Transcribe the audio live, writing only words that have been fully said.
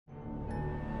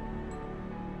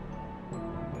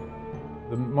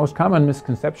The most common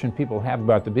misconception people have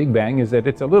about the Big Bang is that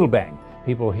it's a little bang.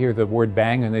 People hear the word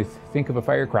bang and they think of a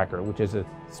firecracker, which is a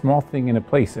small thing in a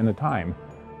place and a time.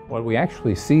 What we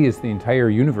actually see is the entire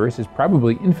universe is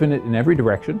probably infinite in every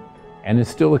direction and is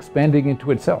still expanding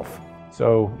into itself.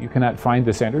 So you cannot find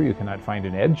the center, you cannot find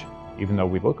an edge, even though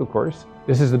we look, of course.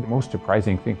 This is the most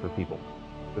surprising thing for people.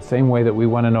 The same way that we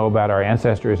want to know about our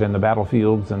ancestors and the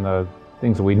battlefields and the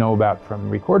things that we know about from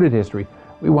recorded history,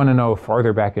 we want to know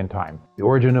farther back in time. The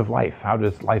origin of life. How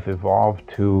does life evolve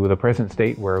to the present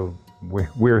state where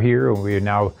we're here and we're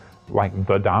now like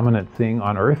the dominant thing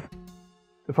on Earth?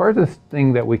 The farthest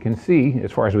thing that we can see,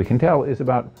 as far as we can tell, is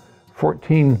about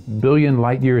 14 billion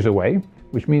light years away,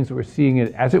 which means we're seeing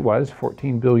it as it was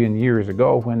 14 billion years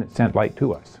ago when it sent light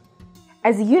to us.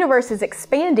 As the universe is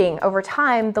expanding over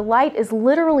time, the light is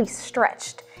literally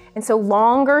stretched. And so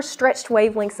longer stretched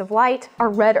wavelengths of light are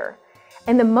redder.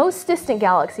 And the most distant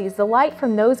galaxies, the light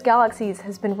from those galaxies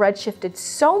has been redshifted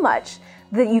so much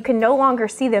that you can no longer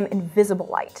see them in visible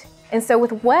light. And so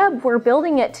with Webb, we're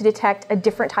building it to detect a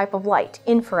different type of light,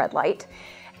 infrared light.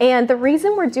 And the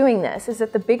reason we're doing this is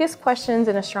that the biggest questions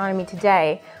in astronomy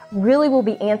today really will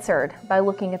be answered by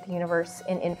looking at the universe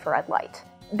in infrared light.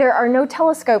 There are no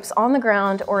telescopes on the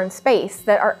ground or in space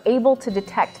that are able to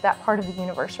detect that part of the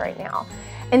universe right now.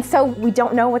 And so we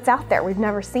don't know what's out there. We've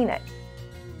never seen it.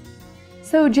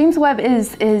 So James Webb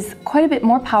is quite a bit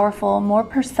more powerful, more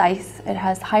precise. It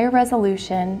has higher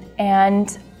resolution,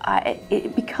 and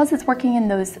because it's working in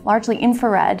those largely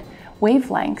infrared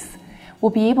wavelengths,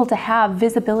 we'll be able to have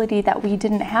visibility that we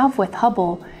didn't have with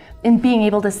Hubble, in being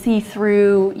able to see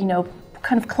through,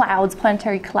 kind of clouds,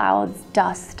 planetary clouds,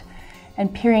 dust,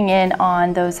 and peering in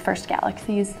on those first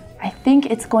galaxies. I think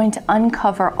it's going to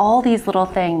uncover all these little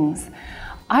things.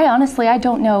 I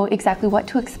don't know exactly what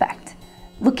to expect.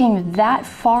 Looking that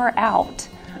far out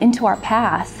into our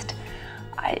past,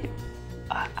 I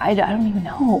don't even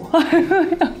know.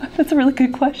 That's a really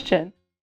good question.